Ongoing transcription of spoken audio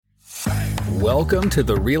Welcome to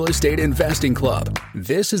the Real Estate Investing Club.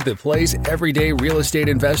 This is the place everyday real estate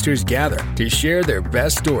investors gather to share their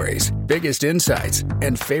best stories, biggest insights,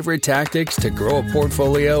 and favorite tactics to grow a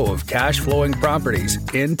portfolio of cash-flowing properties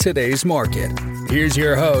in today's market. Here's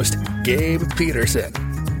your host, Gabe Peterson.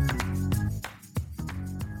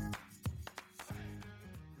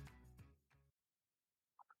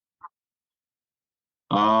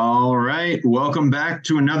 All right. Welcome back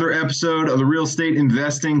to another episode of the Real Estate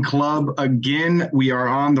Investing Club. Again, we are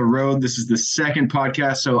on the road. This is the second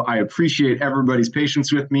podcast, so I appreciate everybody's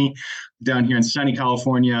patience with me down here in sunny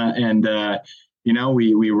California. And,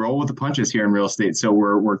 we roll with the punches here in real estate. So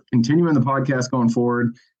we're continuing the podcast going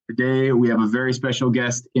forward. Today, we have a very special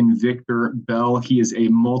guest in Victor Bell. He is a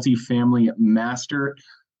multifamily master.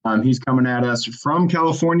 He's coming at us from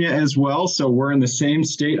California as well. So we're in the same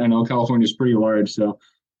state. I know California is pretty large. So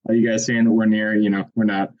you guys saying that we're near, we're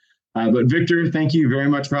not. But Victor, thank you very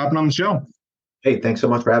much for hopping on the show. Hey, thanks so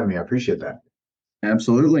much for having me. I appreciate that.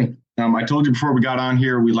 Absolutely. I told you before we got on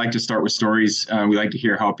here, we like to start with stories. We like to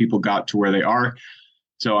hear how people got to where they are.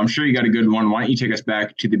 So I'm sure you got a good one. Why don't you take us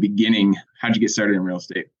back to the beginning? How'd you get started in real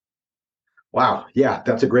estate? Wow. Yeah,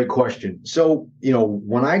 that's a great question. So,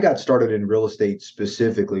 when I got started in real estate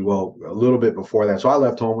specifically, well, a little bit before that. So I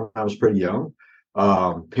left home when I was pretty young.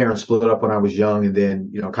 Parents split up when I was young, and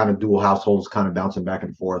then, kind of dual households, kind of bouncing back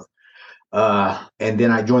and forth. And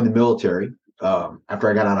then I joined the military after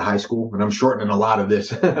I got out of high school, and I'm shortening a lot of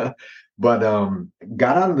this, but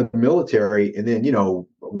got out of the military and then,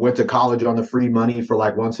 went to college on the free money for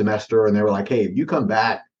like one semester. And they were like, hey, if you come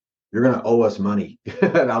back, you're going to owe us money.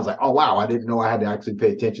 And I was like, oh, wow, I didn't know I had to actually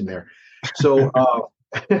pay attention there. So,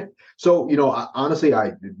 honestly,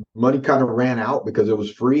 money kind of ran out because it was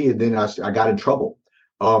free. And then I got in trouble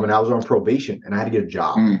and I was on probation and I had to get a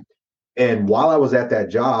job. And while I was at that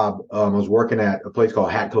job, I was working at a place called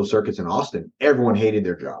Hatco Circuits in Austin. Everyone hated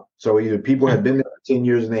their job. So either people had been there for 10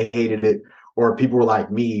 years and they hated it, or people were like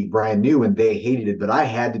me, brand new, and they hated it, but I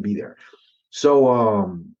had to be there.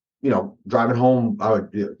 So, driving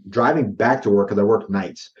back to work, because I worked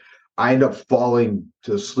nights, I ended up falling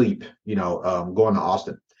to sleep, going to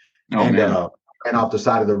Austin ran off the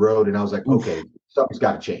side of the road. And I was like, okay, something's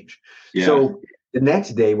got to change. Yeah. So the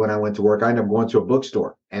next day when I went to work, I ended up going to a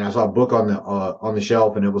bookstore and I saw a book on the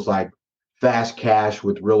shelf, and it was like Fast Cash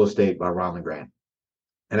with Real Estate by Ron LeGrand.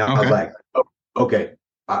 And I was like, oh, okay,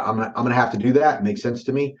 I'm going to have to do that. It makes sense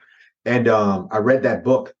to me. And I read that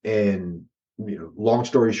book, and long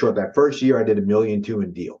story short, that first year I did $1.2 million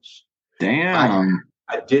in deals. Damn.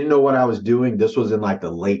 I didn't know what I was doing. This was in like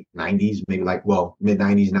the late 90s, maybe mid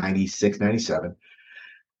 90s, 96, 97.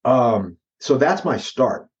 So that's my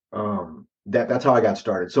start. That's how I got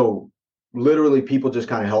started. So literally people just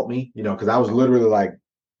kind of helped me, because I was literally like,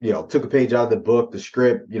 took a page out of the book, the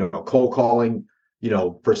script, cold calling,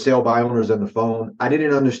 for sale by owners on the phone. I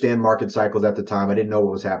didn't understand market cycles at the time. I didn't know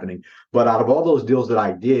what was happening. But out of all those deals that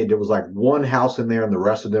I did, there was like one house in there and the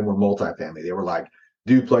rest of them were multifamily. They were like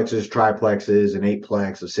duplexes, triplexes, an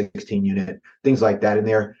 8-plex, a 16 unit, things like that in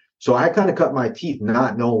there. So I kind of cut my teeth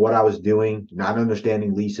not knowing what I was doing, not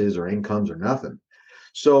understanding leases or incomes or nothing.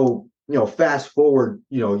 So, fast forward,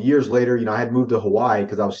 years later, I had moved to Hawaii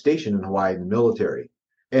because I was stationed in Hawaii in the military.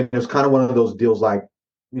 And it was kind of one of those deals like,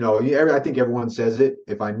 I think everyone says it.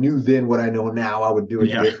 If I knew then what I know now, I would do it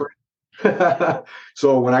different.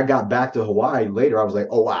 So when I got back to Hawaii later, I was like,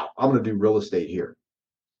 oh, wow, I'm going to do real estate here.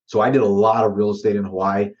 So I did a lot of real estate in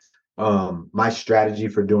Hawaii. My strategy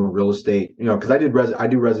for doing real estate, because I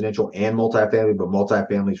do residential and multifamily, but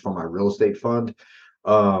multifamily is for my real estate fund.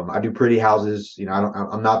 I do pretty houses.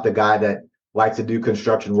 I'm not the guy that likes to do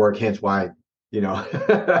construction work, hence why,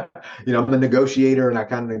 I'm a negotiator and I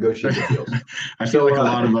kind of negotiate the deals. I feel like a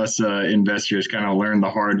lot of us investors kind of learn the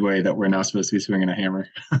hard way that we're not supposed to be swinging a hammer.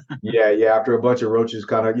 Yeah. After a bunch of roaches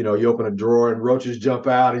kind of, you open a drawer and roaches jump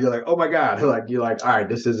out and you're like, oh my God, you're like, all right,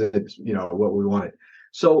 this isn't, what we wanted.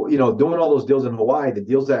 So, doing all those deals in Hawaii, the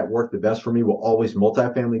deals that work the best for me were always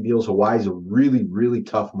multifamily deals. Hawaii is a really, really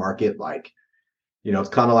tough market. It's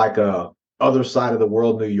kind of like a other side of the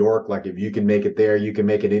world, New York. Like if you can make it there, you can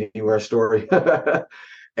make it anywhere story.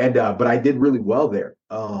 And, but I did really well there.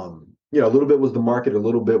 A little bit was the market, a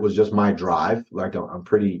little bit was just my drive. Like I'm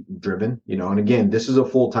pretty driven, and again, this is a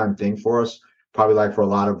full-time thing for us, probably like for a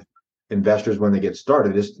lot of investors when they get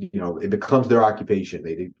started, it becomes their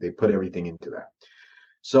occupation. They put everything into that.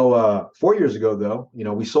 So 4 years ago, though,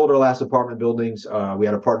 we sold our last apartment buildings. We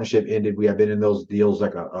had a partnership ended. We had been in those deals,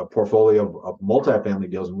 like a portfolio of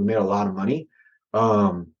multifamily deals, and we made a lot of money.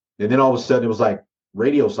 And then all of a sudden it was like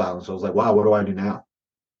radio silence. I was like, wow, what do I do now?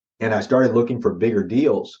 And I started looking for bigger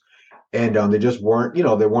deals. And they just weren't, they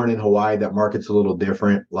weren't in Hawaii. That market's a little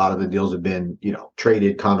different. A lot of the deals have been,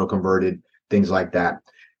 traded, condo converted, things like that.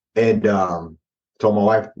 And told my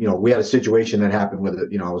wife, we had a situation that happened with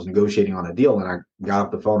it. I was negotiating on a deal, and I got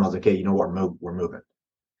off the phone. I was like, hey, you know what? We're moving.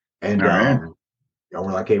 And All right.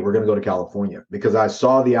 we're like, hey, we're going to go to California, because I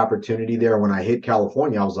saw the opportunity there. When I hit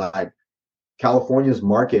California, I was like, California's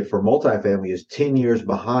market for multifamily is 10 years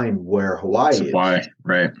behind where Hawaii Supply, is.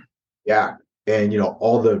 right. Yeah. And,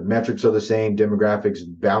 all the metrics are the same, demographics,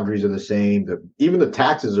 boundaries are the same. Even the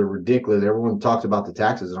taxes are ridiculous. Everyone talks about the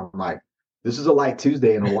taxes. And I'm like, this is a light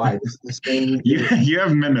Tuesday in Hawaii. This is the same. You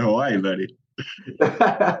haven't been to Hawaii, buddy.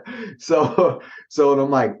 So and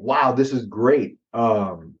I'm like, wow, this is great.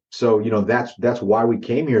 So, that's why we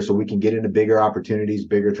came here, so we can get into bigger opportunities,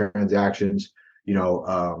 bigger transactions,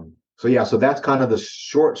 So that's kind of the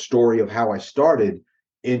short story of how I started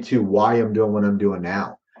into why I'm doing what I'm doing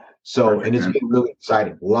now. So, and it's been really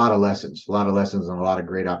exciting. A lot of lessons, and a lot of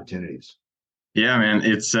great opportunities. Yeah, man.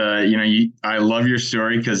 It's, I love your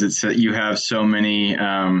story because it's, you have so many,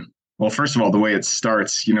 well, first of all, the way it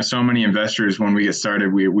starts, so many investors, when we get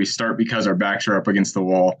started, we start because our backs are up against the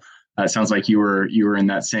wall. It sounds like you were in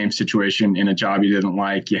that same situation, in a job you didn't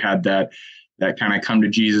like. You had that kind of come to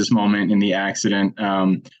Jesus moment in the accident.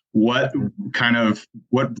 What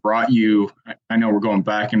brought you, I know we're going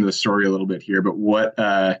back into the story a little bit here, but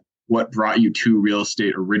what brought you to real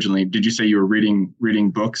estate originally? Did you say you were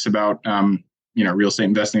reading books about, real estate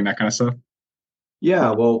investing, that kind of stuff?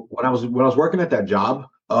 Yeah. Well, when I was working at that job,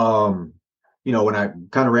 when I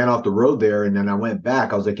kind of ran off the road there, and then I went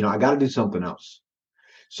back, I was like, I got to do something else.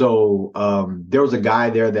 So there was a guy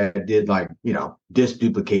there that did disk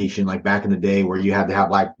duplication, like back in the day, where you had to have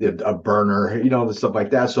like a burner, the stuff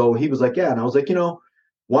like that. So he was like, yeah. And I was like,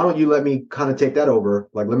 why don't you let me kind of take that over?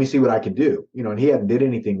 Like, let me see what I can do, and he hadn't did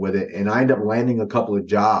anything with it. And I ended up landing a couple of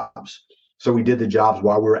jobs. So we did the jobs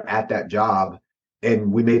while we were at that job,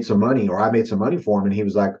 and we made some money, or I made some money for him. And he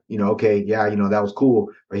was like, okay, yeah, that was cool.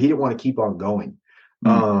 But he didn't want to keep on going.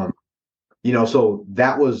 So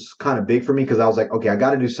that was kind of big for me, because I was like, okay, I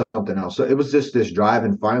got to do something else. So it was just this drive.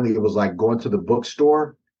 And finally, it was like going to the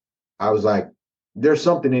bookstore. I was like, there's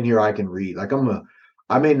something in here I can read. Like I'm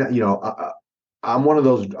one of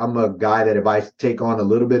those, I'm a guy that if I take on a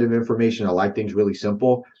little bit of information, I like things really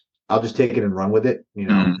simple, I'll just take it and run with it,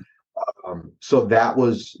 So that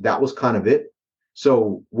was kind of it.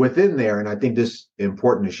 So within there, and I think this is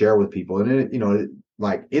important to share with people. And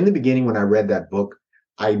like in the beginning, when I read that book,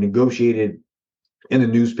 I negotiated in the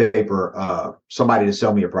newspaper somebody to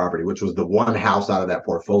sell me a property, which was the one house out of that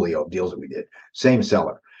portfolio of deals that we did. Same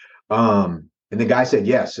seller. And the guy said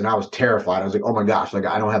yes. And I was terrified. I was like, oh my gosh, like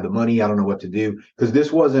I don't have the money. I don't know what to do. Because this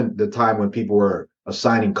wasn't the time when people were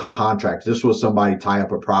assigning contracts. This was somebody tie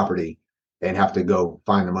up a property and have to go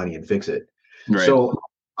find the money and fix it. Right. So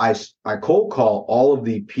I cold call all of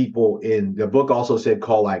the people in the book. Also said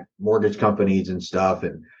call like mortgage companies and stuff,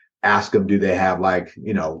 and ask them, do they have like,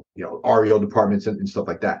 REO departments and stuff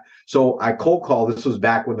like that. So I cold call. This was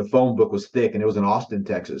back when the phone book was thick, and it was in Austin,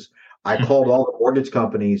 Texas. I called all the mortgage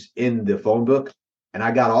companies in the phone book, and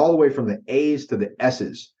I got all the way from the A's to the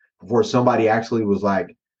S's before somebody actually was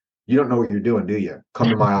like, you don't know what you're doing, do you? Come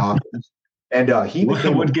to my office. And he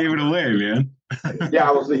became what gave it away, man?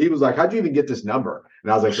 Yeah, he was like, how'd you even get this number?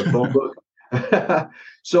 And I was like, the phone book.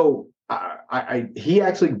 So he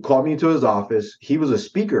actually called me into his office. He was a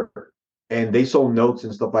speaker, and they sold notes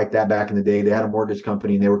and stuff like that back in the day. They had a mortgage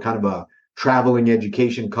company, and they were kind of a traveling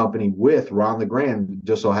education company with Ron LeGrand,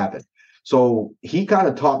 just so happened. So he kind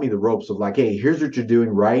of taught me the ropes of like, hey, here's what you're doing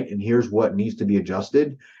right, and here's what needs to be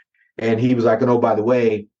adjusted. And he was like, oh, by the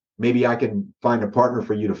way, maybe I can find a partner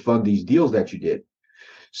for you to fund these deals that you did.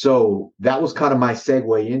 So that was kind of my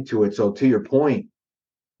segue into it. So to your point,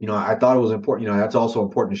 I thought it was important. That's also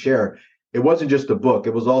important to share. It wasn't just a book.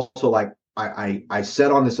 It was also like I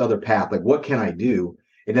set on this other path. Like, what can I do?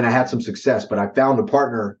 And then I had some success, but I found a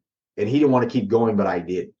partner, and he didn't want to keep going, but I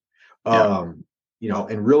did. Yeah.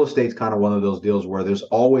 And real estate's kind of one of those deals where there's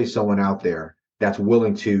always someone out there that's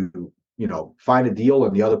willing to, find a deal,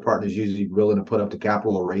 and the other partner is usually willing to put up the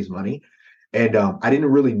capital or raise money. And I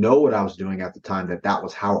didn't really know what I was doing at the time, that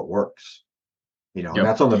was how it works. Yep. And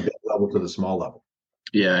that's on the big level to the small level.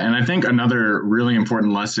 Yeah, and I think another really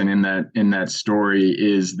important lesson in that story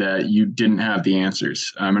is that you didn't have the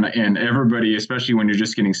answers. And everybody, especially when you're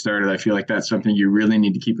just getting started, I feel like that's something you really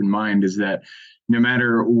need to keep in mind, is that no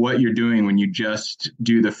matter what you're doing, when you do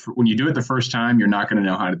it the first time, you're not going to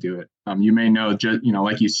know how to do it. You may know,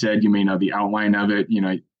 like you said, you may know the outline of it.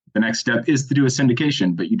 The next step is to do a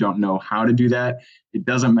syndication, but you don't know how to do that. It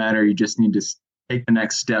doesn't matter. You just need to take the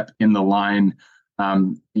next step in the line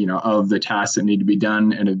of the tasks that need to be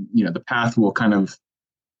done. And, the path will kind of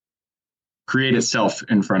create itself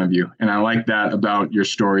in front of you. And I like that about your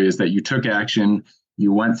story, is that you took action,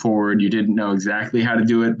 you went forward, you didn't know exactly how to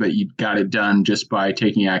do it, but you got it done just by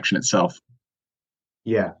taking action itself.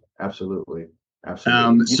 Yeah, absolutely.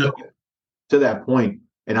 Absolutely. To that point,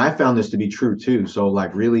 and I found this to be true too. So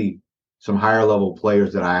like really some higher level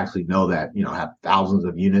players that I actually know that, have thousands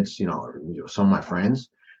of units, some of my friends,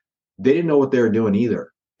 they didn't know what they were doing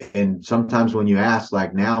either. And sometimes when you ask,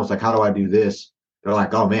 like now, it's like, how do I do this? They're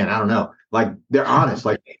like, oh man, I don't know. Like they're honest,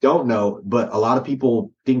 like they don't know, but a lot of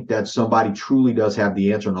people think that somebody truly does have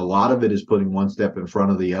the answer. And a lot of it is putting one step in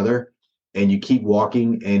front of the other, and you keep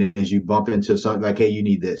walking. And as you bump into something like, hey, you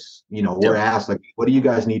need this, we're asked like, what do you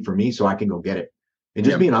guys need from me so I can go get it? And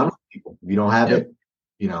just being honest with people, if you don't have it,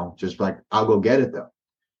 just like, I'll go get it though.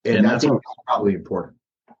 And I think that's probably important.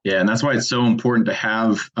 Yeah, and that's why it's so important to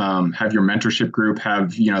have your mentorship group,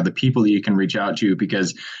 have the people that you can reach out to,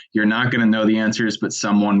 because you're not going to know the answers, but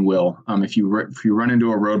someone will. If you run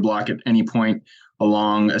into a roadblock at any point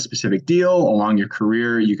along a specific deal, along your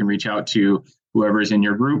career, you can reach out to whoever's in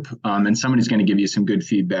your group, and somebody's going to give you some good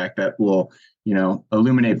feedback that will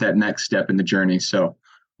illuminate that next step in the journey. So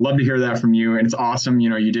love to hear that from you. And it's awesome.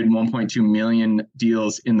 You did 1.2 million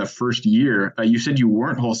deals in the first year. You said you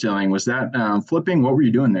weren't wholesaling. Was that flipping? What were you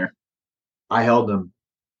doing there? I held them.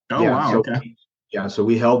 Oh, yeah, wow. Okay. So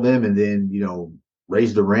we held them and then,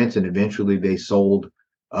 raised the rents, and eventually they sold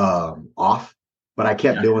off, but I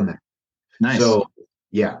kept doing that. Nice. So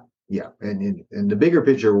yeah. And the bigger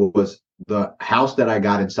picture was the house that I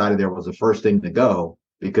got inside of there was the first thing to go,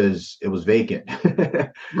 because it was vacant.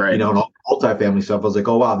 Right. And all multifamily stuff, I was like,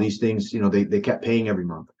 oh wow, these things, they kept paying every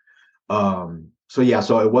month. So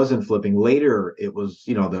it wasn't flipping. Later it was,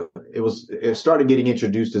 it started getting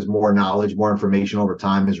introduced as more knowledge, more information over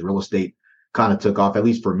time as real estate kind of took off, at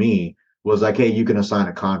least for me, was like, hey, you can assign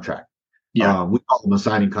a contract. Yeah. We called them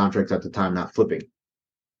assigning contracts at the time, not flipping.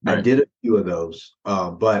 Right. I did a few of those,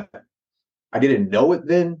 but I didn't know it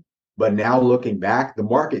then. But now looking back, the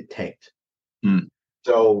market tanked.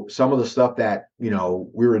 So some of the stuff that, we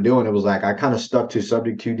were doing, it was like, I kind of stuck to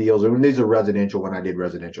subject to deals. And these are residential when I did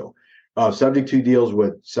residential. Subject to deals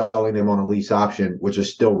with selling them on a lease option, which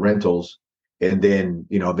is still rentals. And then,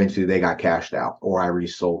 eventually they got cashed out or I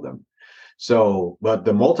resold them. So, but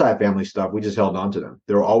the multifamily stuff, we just held on to them.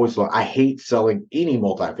 They're always like, I hate selling any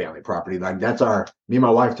multifamily property. Like me and my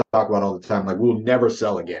wife talk about all the time, like we'll never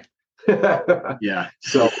sell again. Yeah.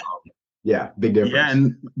 So yeah, big difference. Yeah,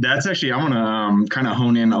 and that's actually, I want to kind of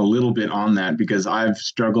hone in a little bit on that, because I've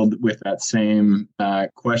struggled with that same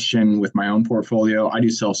question with my own portfolio. I do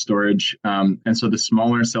self-storage. And so the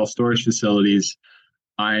smaller self-storage facilities,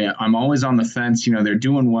 I'm always on the fence. They're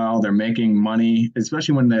doing well, they're making money,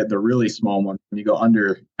 especially when they're the really small ones. When you go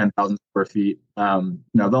under 10,000 square feet,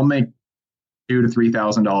 they'll make $2,000 to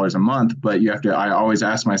 $3,000 a month, but I always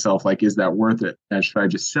ask myself, like, is that worth it? And should I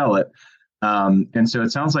just sell it? And so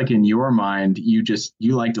it sounds like in your mind, you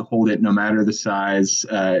like to hold it no matter the size.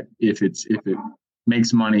 If it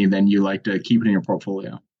makes money, then you like to keep it in your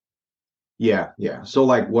portfolio. Yeah. So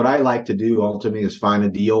like what I like to do ultimately is find a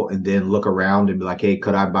deal and then look around and be like, hey,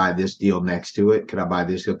 could I buy this deal next to it? Could I buy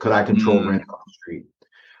this deal? Could I control rent on the street?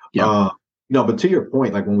 Yeah. But to your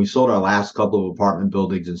point, like when we sold our last couple of apartment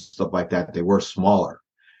buildings and stuff like that, they were smaller.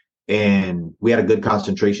 And we had a good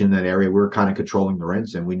concentration in that area. We were kind of controlling the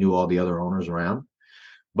rents and we knew all the other owners around.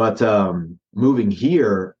 But moving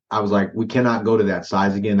here, I was like, we cannot go to that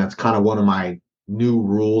size again. That's kind of one of my new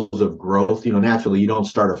rules of growth. Naturally, you don't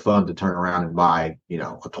start a fund to turn around and buy,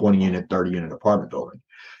 a 20 unit, 30 unit apartment building.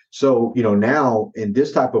 So, now in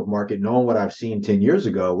this type of market, knowing what I've seen 10 years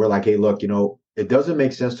ago, we're like, hey, look, it doesn't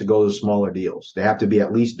make sense to go to smaller deals. They have to be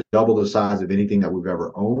at least double the size of anything that we've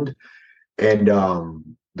ever owned. And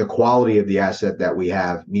the quality of the asset that we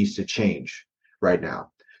have needs to change right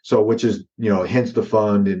now. So, which is, hence the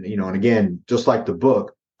fund. And, and again, just like the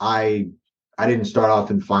book, I didn't start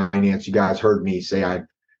off in finance. You guys heard me say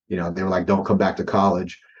they were like, don't come back to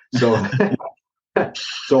college. So,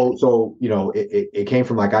 it came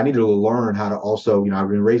from like, I needed to learn how to also, I've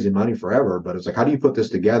been raising money forever, but it's like, how do you put this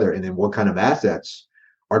together? And then what kind of assets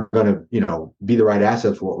are going to, be the right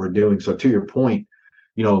assets for what we're doing? So to your point,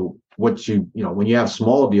 when you have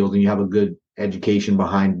small deals and you have a good education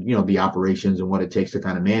behind, the operations and what it takes to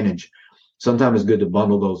kind of manage, sometimes it's good to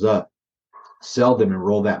bundle those up, sell them and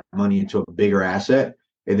roll that money into a bigger asset,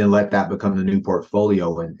 and then let that become the new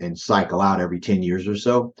portfolio and cycle out every 10 years or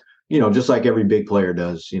so. Just like every big player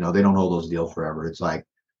does, they don't hold those deals forever. It's like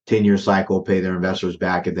 10-year cycle, pay their investors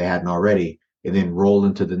back if they hadn't already, and then roll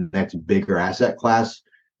into the next bigger asset class.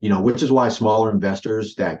 which is why smaller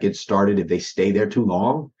investors that get started, if they stay there too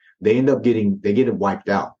long, they get it wiped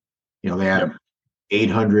out. They have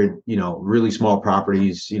 800, really small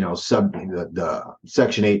properties, the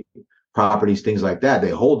Section 8 properties, things like that. They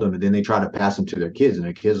hold them and then they try to pass them to their kids. And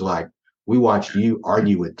their kids are like, we watched you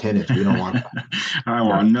argue with tenants. We don't want I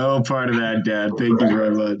want no part of that, Dad. Thank you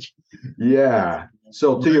very much. Yeah.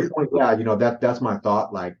 So to your point, that's my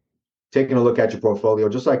thought. Like taking a look at your portfolio,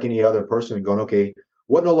 just like any other person, and going, okay,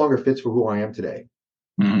 what no longer fits for who I am today?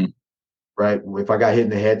 Mm-hmm. Right. If I got hit in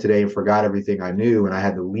the head today and forgot everything I knew, and I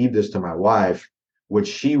had to leave this to my wife, would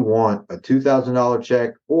she want a $2,000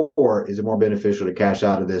 check, or is it more beneficial to cash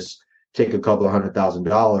out of this, take a couple of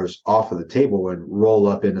 $100,000 off of the table and roll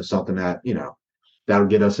up into something that, that'll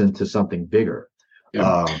get us into something bigger?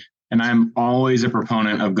 Yeah. And I'm always a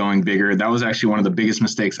proponent of going bigger. That was actually one of the biggest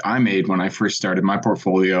mistakes I made when I first started my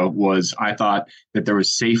portfolio. Was I thought that there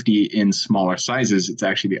was safety in smaller sizes. It's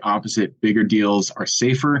actually the opposite. Bigger deals are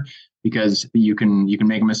safer because you can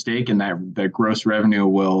make a mistake, and that gross revenue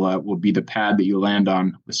will be the pad that you land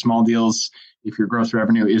on. With small deals, if your gross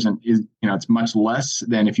revenue is it's much less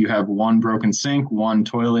than if you have one broken sink, one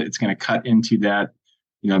toilet. It's going to cut into that,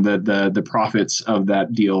 the profits of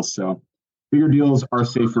that deal. So bigger deals are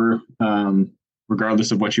safer,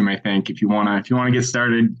 regardless of what you may think. If you wanna get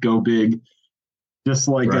started, go big. Just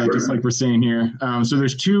like we're saying here. So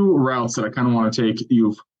there's two routes that I kind of want to take.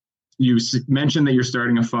 You mentioned that you're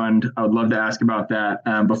starting a fund. I would love to ask about that.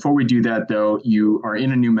 Before we do that, though, you are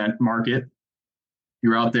in a new market.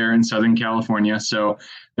 You're out there in Southern California, so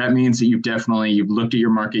that means that you've looked at your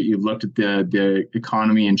market, you've looked at the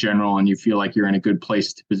economy in general, and you feel like you're in a good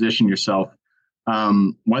place to position yourself.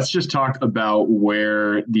 Let's just talk about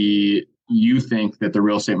where you think that the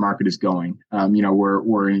real estate market is going.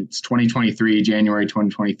 It's 2023, January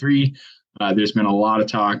 2023. There's been a lot of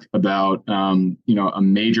talk about, a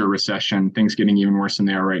major recession, things getting even worse than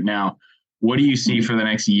they are right now. What do you see for the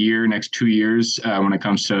next year, next 2 years, when it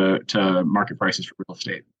comes to market prices for real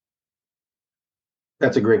estate?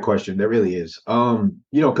 That's a great question. There really is.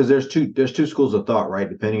 Because there's two schools of thought, right?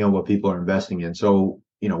 Depending on what people are investing in. So,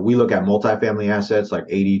 we look at multifamily assets like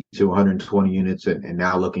 80 to 120 units and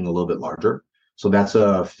now looking a little bit larger. So that's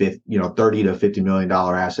 $30 to $50 million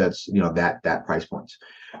assets, that price points.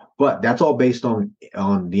 But that's all based on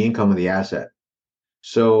the income of the asset.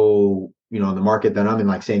 So, the market that I'm in,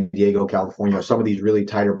 like San Diego, California, some of these really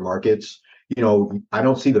tighter markets, I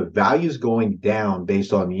don't see the values going down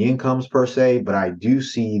based on the incomes per se, but I do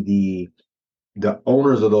see the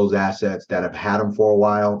owners of those assets that have had them for a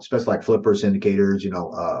while, especially like flippers, syndicators,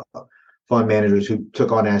 fund managers who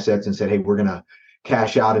took on assets and said, hey, we're going to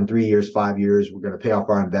cash out in 3 years, 5 years. We're going to pay off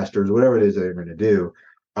our investors, whatever it is that they're going to do.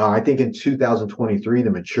 I think in 2023, the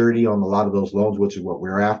maturity on a lot of those loans, which is what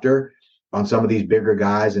we're after, on some of these bigger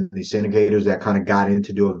guys and these syndicators that kind of got in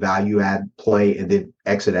to do a value add play and then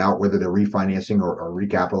exit out, whether they're refinancing or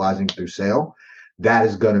recapitalizing through sale, that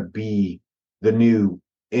is going to be the new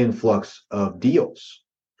influx of deals.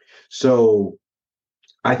 So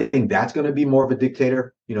I think that's going to be more of a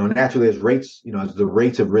dictator. Naturally as rates, as the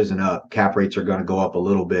rates have risen up, cap rates are going to go up a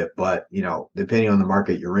little bit, but depending on the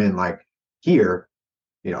market you're in, like here,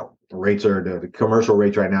 rates are the commercial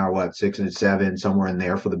rates right now are what, 6 and 7, somewhere in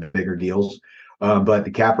there for the bigger deals. But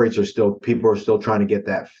the cap rates people are still trying to get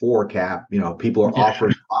that 4 cap. People are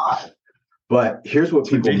offering 5. But here's what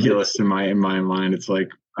people ridiculous in my mind. It's like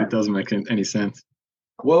it doesn't make any sense.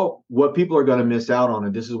 Well, what people are going to miss out on,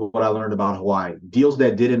 and this is what I learned about Hawaii, deals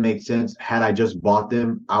that didn't make sense. Had I just bought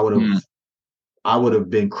them, I would have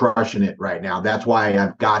been crushing it right now. That's why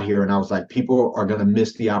I got here, and I was like, people are going to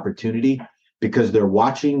miss the opportunity because they're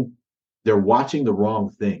watching the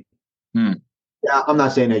wrong thing. Yeah, I'm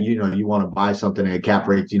not saying that you want to buy something at cap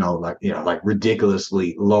rates, like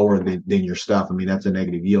ridiculously lower than your stuff. I mean, that's a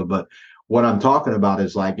negative yield. But what I'm talking about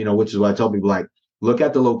is like, which is what I tell people, like, look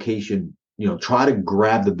at the location. Try to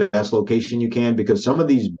grab the best location you can, because some of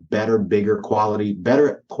these better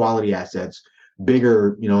quality assets,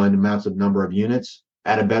 bigger, in amounts of number of units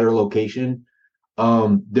at a better location,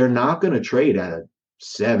 they're not going to trade at a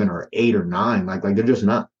 7 or 8 or 9. Like they're just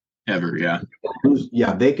not. Ever, yeah.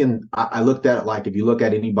 Yeah, they can. I looked at it, like, if you look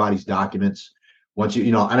at anybody's documents, once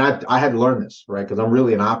and I had to learn this, right? Because I'm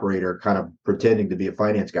really an operator, kind of pretending to be a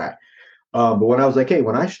finance guy. But when I was like, hey,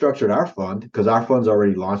 when I structured our fund, because our fund's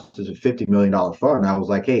already launched as a $50 million fund, I was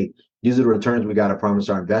like, hey, these are the returns we got to promise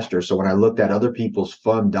our investors. So when I looked at other people's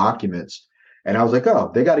fund documents, and I was like,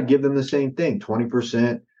 oh, they got to give them the same thing,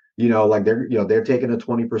 20%. Like they're taking a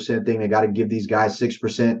 20% thing. They got to give these guys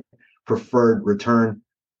 6% preferred return.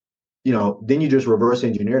 then you just reverse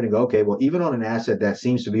engineer it and go, okay, well, even on an asset that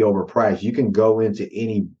seems to be overpriced, you can go into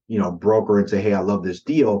any, broker and say, hey, I love this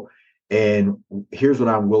deal. And here's what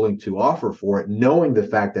I'm willing to offer for it, knowing the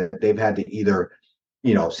fact that they've had to either,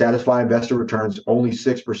 satisfy investor returns only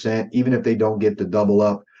 6%, even if they don't get to double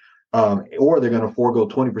up, or they're going to forego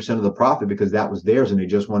 20% of the profit because that was theirs and they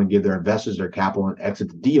just want to give their investors their capital and exit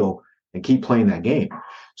the deal and keep playing that game.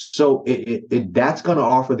 So that's going to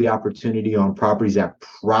offer the opportunity on properties that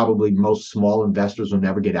probably most small investors will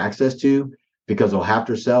never get access to because they'll have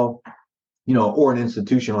to sell, or an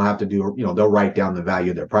institution will have to do, they'll write down the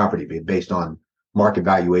value of their property based on market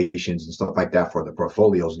valuations and stuff like that for the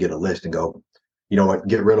portfolios, get a list and go, you know what,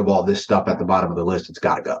 get rid of all this stuff at the bottom of the list. It's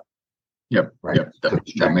got to go. Yep. Right. Yep.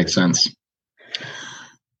 That makes sense.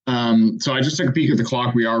 So I just took a peek at the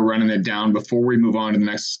clock. We are running it down. Before we move on to the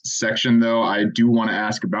next section, though, I do want to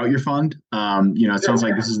ask about your fund. It sounds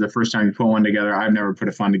like this is the first time you put one together. I've never put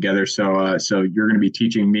a fund together, so you're going to be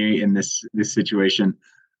teaching me in this situation.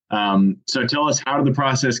 So tell us, how did the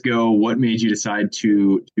process go? What made you decide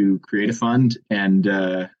to create a fund? And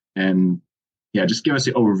just give us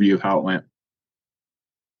the overview of how it went.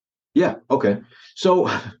 Yeah. Okay. So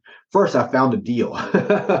first, I found a deal.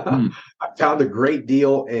 I found a great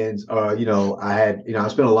deal, and I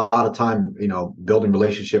spent a lot of time, building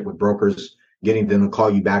relationship with brokers, getting them to call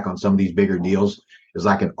you back on some of these bigger deals is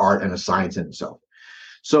like an art and a science in itself.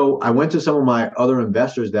 So I went to some of my other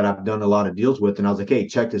investors that I've done a lot of deals with, and I was like, "Hey,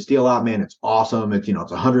 check this deal out, man! It's awesome. It's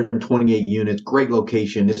it's 128 units, great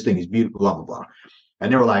location. This thing is beautiful, blah blah blah."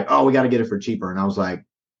 And they were like, "Oh, we got to get it for cheaper." And I was like,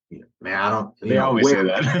 "Man, I don't." They always say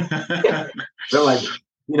that. Yeah. They're like.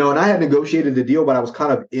 And I had negotiated the deal, but I was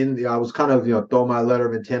kind of throwing my letter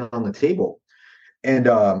of intent on the table. And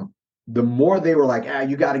the more they were like,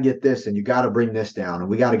 you got to get this and you got to bring this down and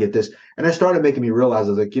we got to get this. And it started making me realize,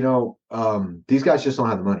 I was like, these guys just don't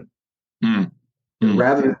have the money.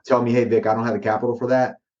 Rather than tell me, hey, Vic, I don't have the capital for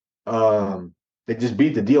that. They just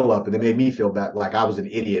beat the deal up and they made me feel that like I was an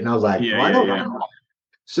idiot. And I was like, I don't.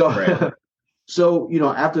 So, right. So,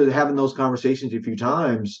 after having those conversations a few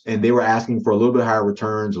times and they were asking for a little bit higher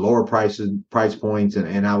returns, lower price points.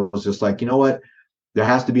 And I was just like, you know what, there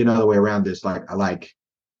has to be another way around this. Like,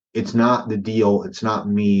 it's not the deal. It's not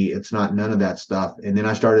me. It's not none of that stuff. And then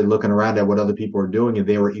I started looking around at what other people were doing and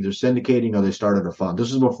they were either syndicating or they started a fund.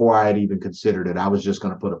 This is before I had even considered it. I was just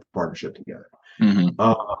going to put a partnership together. And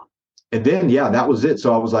then, that was it.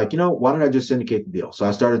 So I was like, why don't I just syndicate the deal? So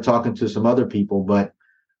I started talking to some other people, but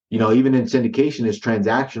even in syndication, it's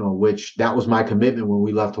transactional, which that was my commitment when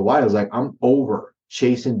we left Hawaii. I was like, I'm over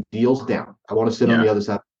chasing deals down. I want to sit on the other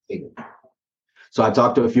side of the table. So I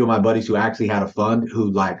talked to a few of my buddies who actually had a fund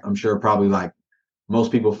who, like, I'm sure probably like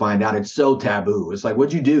most people find out it's so taboo. It's like,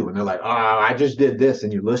 what'd you do? And they're like, I just did this.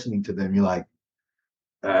 And you're listening to them. You're like,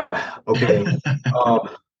 okay.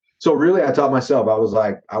 So really, I taught myself. I was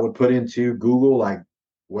like, I would put into Google, like,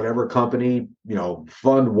 whatever company,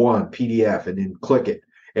 fund one PDF and then click it.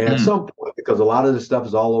 And at some point, because a lot of this stuff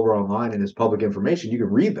is all over online and it's public information, you can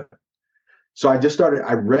read them. So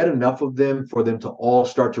I read enough of them for them to all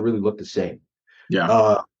start to really look the same.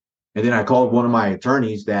 Yeah. And then I called one of my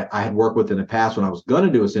attorneys that I had worked with in the past when I was going to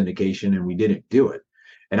do a syndication and we didn't do it.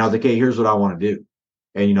 And I was like, hey, here's what I want to do.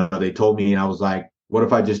 And, they told me, and I was like, what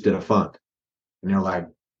if I just did a fund? And they're like,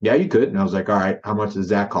 yeah, you could. And I was like, all right, how much does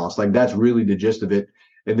that cost? Like, that's really the gist of it.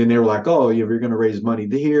 And then they were like, oh, if you're going to raise money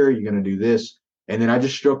here, you're going to do this. And then I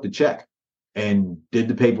just stroked the check and did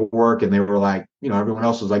the paperwork. And they were like, everyone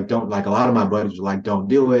else was like, don't, like, a lot of my buddies were like, don't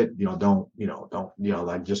do it. Don't,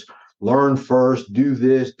 like, just learn first, do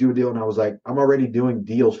this, do a deal. And I was like, I'm already doing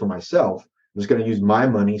deals for myself. I'm just going to use my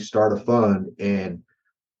money, start a fund. And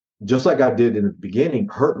just like I did in the beginning,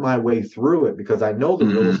 hurt my way through it because I know the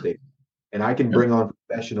real estate and I can bring on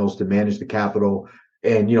professionals to manage the capital.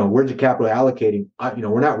 And, where's the capital allocating?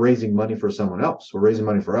 We're not raising money for someone else. We're raising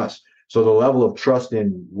money for us. So the level of trust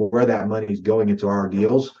in where that money is going into our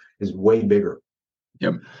deals is way bigger.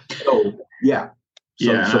 Yep. So yeah.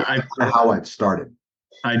 So that's how it started.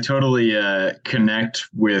 I totally connect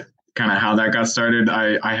with kind of how that got started.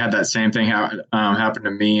 I had that same thing happen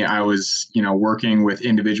to me. I was, working with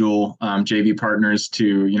individual JV partners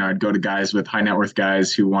to, I'd go to guys with high net worth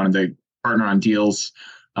guys who wanted to partner on deals.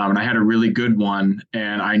 And I had a really good one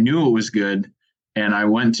and I knew it was good. And I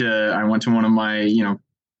went to one of my,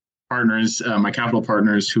 partners, my capital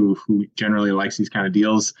partners who generally likes these kind of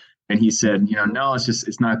deals. And he said, no,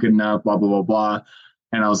 it's not good enough, blah, blah, blah, blah.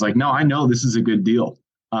 And I was like, no, I know this is a good deal.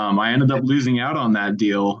 I ended up losing out on that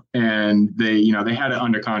deal, and they had it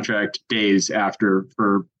under contract days after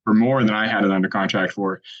for more than I had it under contract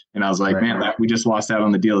for. And I was like, man, we just lost out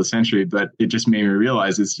on the deal of the century. But it just made me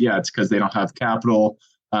realize it's because they don't have capital,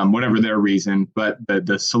 whatever their reason. But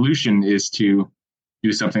the solution is to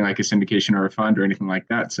do something like a syndication or a fund or anything like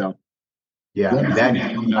that. So that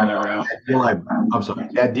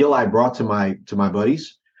deal I brought to my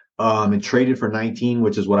buddies and traded for 19,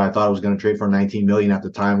 which is what I thought I was going to trade for 19 million at the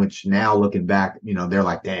time, which now looking back, they're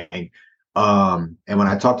like, dang. And when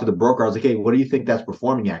I talked to the broker, I was like, hey, what do you think that's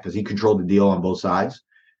performing at? Because he controlled the deal on both sides.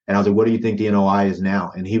 And I was like, what do you think the NOI is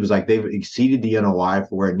now? And he was like, they've exceeded the NOI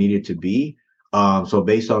for where it needed to be. So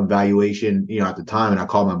based on valuation, at the time, and I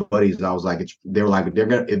called my buddies, I was like, if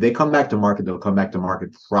they come back to market, they'll come back to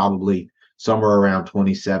market probably somewhere around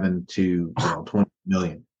 27 to 20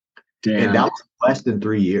 million. Damn. And that was less than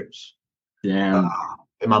 3 years. Damn.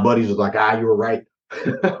 And my buddies was like, you were right.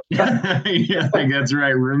 Yeah, that's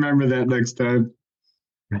right. Remember that next time.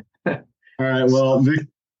 All right. Well,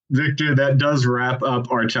 Victor, that does wrap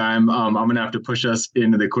up our time. I'm going to have to push us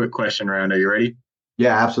into the quick question round. Are you ready?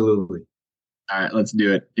 Yeah, absolutely. All right, let's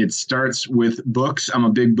do it. It starts with books. I'm a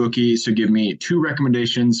big bookie, so give me 2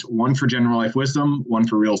 recommendations, one for general life wisdom, one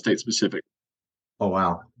for real estate specific. Oh,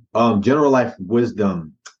 wow. General life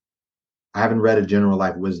wisdom. I haven't read a general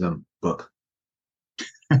life wisdom book.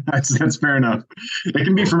 That's fair enough. It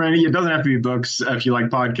can be from it doesn't have to be books. If you like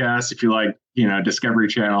podcasts, if you like, Discovery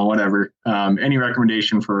Channel, whatever. Any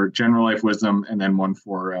recommendation for general life wisdom, and then one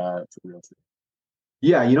for real estate.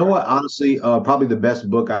 Yeah, you know what? Honestly, probably the best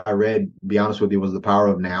book I read, to be honest with you, was The Power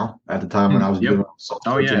of Now at the time when I was doing.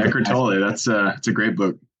 Oh yeah, Eckhart Tolle. It's a great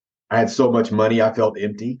book. I had so much money, I felt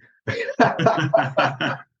empty.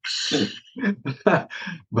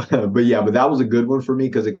 but that was a good one for me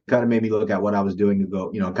because it kind of made me look at what I was doing to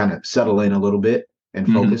go, kind of settle in a little bit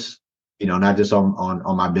and focus, not just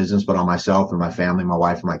on my business, but on myself and my family, my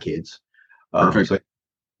wife and my kids. Perfect. So,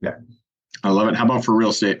 yeah. I love it. How about for real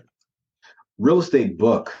estate? Real estate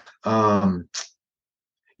book.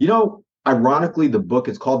 Ironically, the book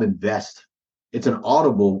is called Invest. It's an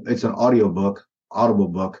audible book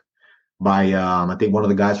by I think one of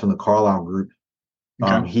the guys from the Carlyle Group.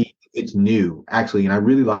 Okay. It's new actually, and I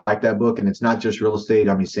really like that book. And it's not just real estate.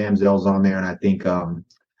 I mean, Sam Zell's on there, and I think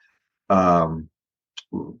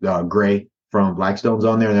Gray from Blackstone's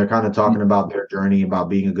on there, and they're kind of talking about their journey about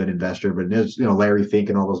being a good investor. But there's Larry Fink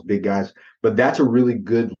and all those big guys. But that's a really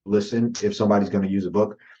good listen if somebody's going to use a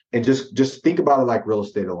book. And just think about it like real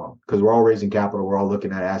estate alone, because we're all raising capital, we're all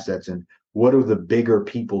looking at assets, and what do the bigger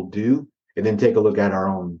people do, and then take a look at our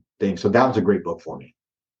own thing. So that was a great book for me.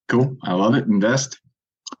 Cool. I love it. Invest.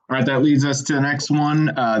 All right, that leads us to the next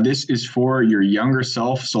one. This is for your younger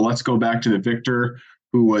self. So let's go back to the Victor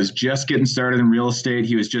who was just getting started in real estate.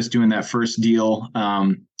 He was just doing that first deal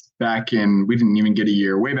back in, we didn't even get a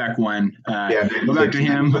year, way back when. Go back to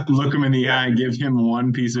him, look him in the eye, give him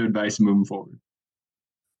one piece of advice moving forward.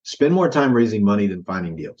 Spend more time raising money than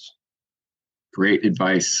finding deals. Great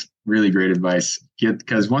advice. Really great advice.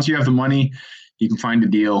 Because once you have the money, you can find a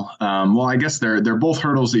deal. Well, I guess they're both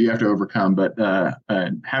hurdles that you have to overcome, but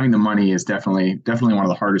having the money is definitely one of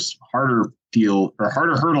the harder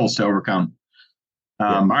hurdles to overcome.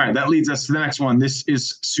 All right, that leads us to the next one. This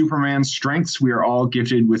is Superman's strengths. We are all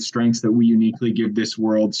gifted with strengths that we uniquely give this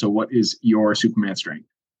world. So what is your Superman strength?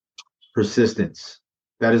 Persistence.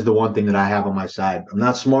 That is the one thing that I have on my side. I'm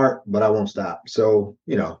not smart, but I won't stop. So,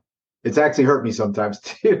 it's actually hurt me sometimes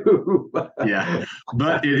too. Yeah,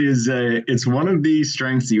 but it's one of the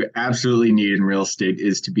strengths you absolutely need in real estate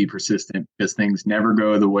is to be persistent, because things never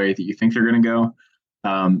go the way that you think they're going to go.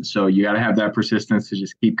 So you got to have that persistence to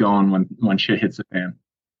just keep going when shit hits the fan.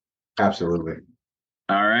 Absolutely.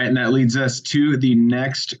 All right, and that leads us to the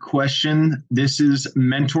next question. This is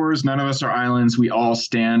mentors. None of us are islands. We all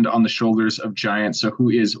stand on the shoulders of giants. So who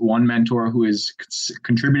is one mentor who has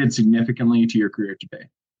contributed significantly to your career today?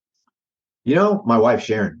 My wife,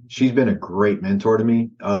 Sharon, she's been a great mentor to me.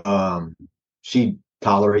 She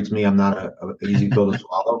tolerates me. I'm not an easy pill to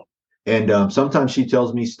swallow. And sometimes she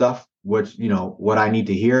tells me stuff, which, what I need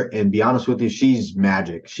to hear. And be honest with you, she's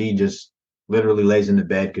magic. She just literally lays in the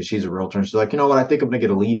bed because she's a realtor. And she's like, you know what? I think I'm going to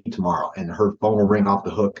get a lead tomorrow. And her phone will ring off the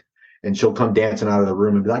hook and she'll come dancing out of the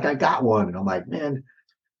room and be like, I got one. And I'm like, man,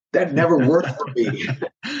 that never worked for me.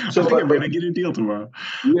 So I think I'm going to get a deal tomorrow.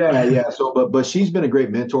 Yeah. So, but she's been a great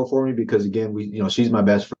mentor for me because, again, she's my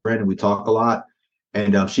best friend and we talk a lot.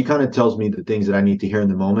 And she kind of tells me the things that I need to hear in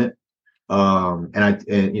the moment.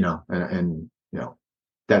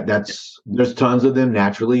 There's tons of them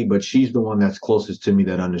naturally, but she's the one that's closest to me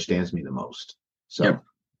that understands me the most. So, yep.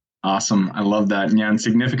 Awesome. I love that. Yeah, and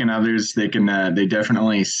significant others, they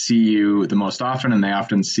definitely see you the most often, and they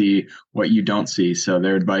often see what you don't see. So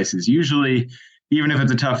their advice is usually, even if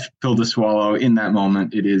it's a tough pill to swallow in that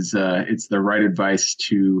moment, it's the right advice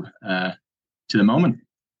to the moment.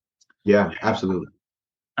 Yeah, absolutely.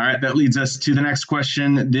 All right, that leads us to the next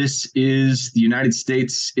question. This is the United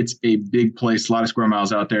States. It's a big place, a lot of square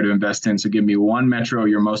miles out there to invest in. So give me one metro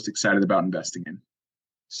you're most excited about investing in.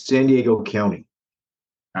 San Diego County.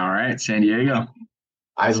 All right, San Diego.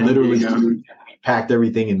 I literally packed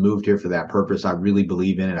everything and moved here for that purpose. I really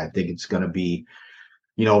believe in it. I think it's going to be,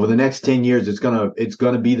 over the next 10 years, it's going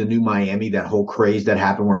to be the new Miami, that whole craze that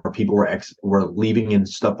happened where people were leaving and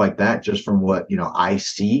stuff like that, just from what, I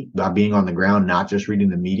see by being on the ground, not just reading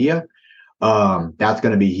the media. That's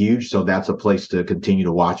going to be huge. So that's a place to continue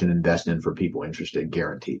to watch and invest in for people interested,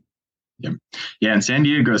 guaranteed. Yep. Yeah. And San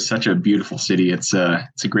Diego is such a beautiful city. It's a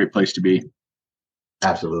great place to be.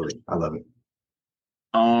 Absolutely. I love it.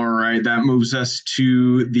 All right. That moves us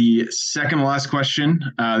to the second to last question.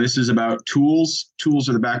 This is about tools. Tools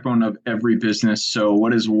are the backbone of every business. So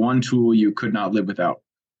what is one tool you could not live without?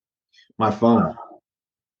 My phone.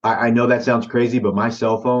 I know that sounds crazy, but my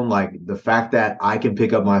cell phone, like the fact that I can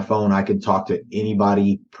pick up my phone, I can talk to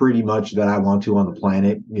anybody pretty much that I want to on the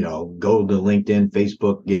planet, go to LinkedIn,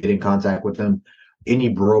 Facebook, get in contact with them, any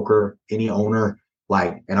broker, any owner,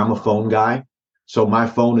 and I'm a phone guy. So my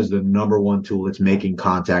phone is the number one tool. It's making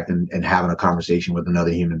contact and having a conversation with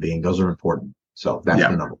another human being. Those are important. So that's the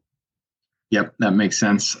number. Yep, that makes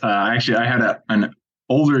sense. Actually, I had an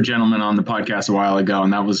older gentleman on the podcast a while ago,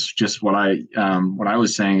 and that was just what I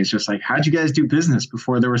was saying. It's just like, how'd you guys do business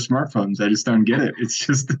before there were smartphones? I just don't get it. It's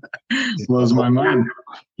just blows my mind.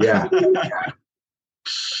 Yeah.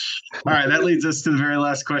 All right, that leads us to the very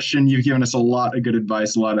last question. You've given us a lot of good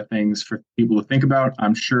advice, a lot of things for people to think about.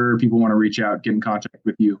 I'm sure people want to reach out, get in contact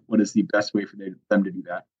with you. What is the best way for them to do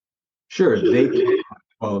that? Sure.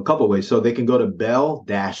 A couple of ways. So they can go to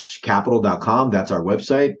bell-capital.com. That's our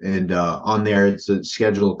website. And on there, it's a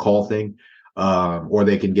schedule a call thing. Or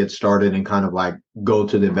they can get started and kind of go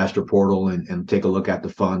to the investor portal and take a look at the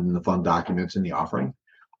fund and the fund documents and the offering.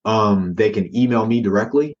 They can email me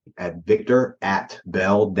directly at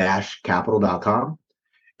victor@bell-capital.com.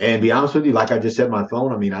 And be honest with you, like I just said, my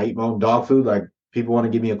phone, I eat my own dog food. People want to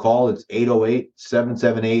give me a call, it's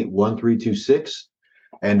 808-778-1326.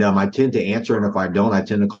 And I tend to answer. And if I don't, I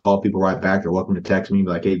tend to call people right back. They're welcome to text me, be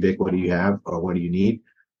like, hey, Vic, what do you have? Or what do you need?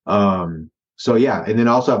 So yeah. And then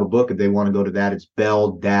I also have a book. If they want to go to that, it's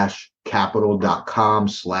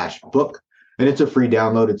bell-capital.com/book. And it's a free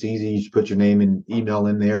download. It's easy. You just put your name and email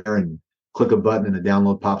in there and click a button and the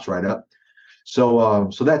download pops right up. So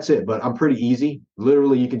that's it. But I'm pretty easy.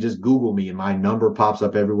 Literally, you can just Google me and my number pops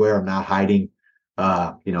up everywhere. I'm not hiding.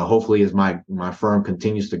 Hopefully as my firm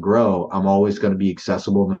continues to grow, I'm always going to be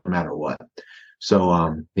accessible no matter what.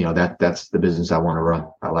 So, that's the business I want to run.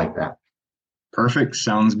 I like that. Perfect.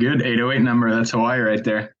 Sounds good. 808 number. That's Hawaii right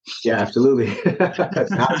there. Yeah, absolutely.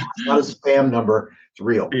 It's not a spam number. It's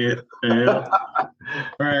real. Yeah. All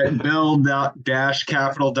right.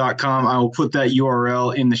 bell-capital.com. I will put that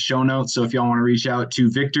URL in the show notes. So if y'all want to reach out to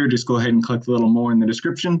Victor, just go ahead and click a little more in the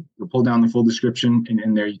description. You'll pull down the full description, and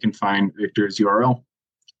in there you can find Victor's URL.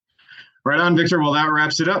 Right on, Victor. Well, that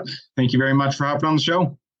wraps it up. Thank you very much for hopping on the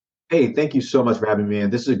show. Hey, thank you so much for having me, man.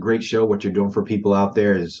 This is a great show. What you're doing for people out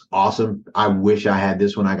there is awesome. I wish I had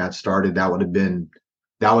this when I got started. That would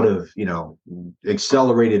have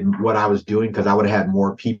accelerated what I was doing, because I would have had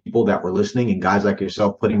more people that were listening and guys like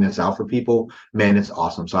yourself putting this out for people. Man, it's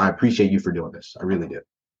awesome. So I appreciate you for doing this. I really do.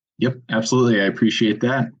 Yep, absolutely. I appreciate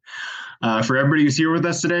that. For everybody who's here with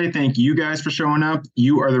us today, thank you guys for showing up.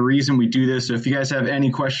 You are the reason we do this. So if you guys have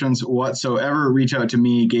any questions whatsoever, reach out to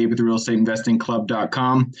me, Gabe at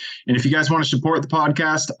therealestateinvestingclub.com. And if you guys want to support the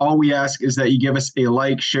podcast, all we ask is that you give us a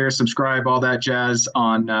like, share, subscribe, all that jazz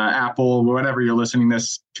on Apple, whatever you're listening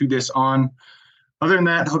to this on. Other than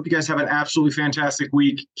that, I hope you guys have an absolutely fantastic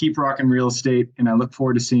week. Keep rocking real estate, and I look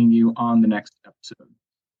forward to seeing you on the next episode.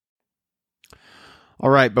 All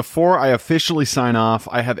right, before I officially sign off,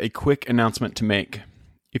 I have a quick announcement to make.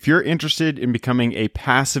 If you're interested in becoming a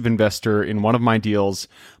passive investor in one of my deals,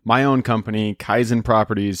 my own company, Kaizen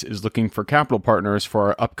Properties, is looking for capital partners for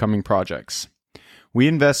our upcoming projects. We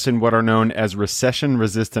invest in what are known as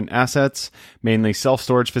recession-resistant assets, mainly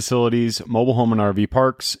self-storage facilities, mobile home and RV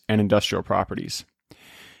parks, and industrial properties.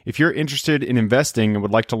 If you're interested in investing and would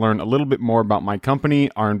like to learn a little bit more about my company,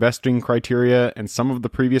 our investing criteria, and some of the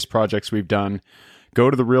previous projects we've done, Go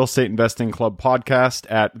to the Real Estate Investing Club podcast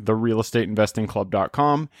at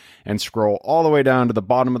therealestateinvestingclub.com and scroll all the way down to the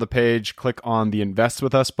bottom of the page. Click on the Invest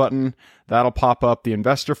With Us button. That'll pop up the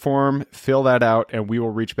investor form. Fill that out, and we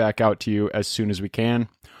will reach back out to you as soon as we can.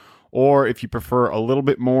 Or if you prefer a little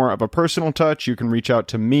bit more of a personal touch, you can reach out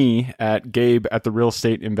to me at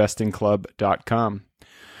gabe@therealestateinvestingclub.com.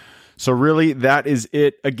 So really, that is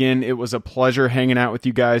it. Again, it was a pleasure hanging out with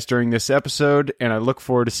you guys during this episode, and I look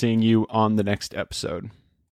forward to seeing you on the next episode.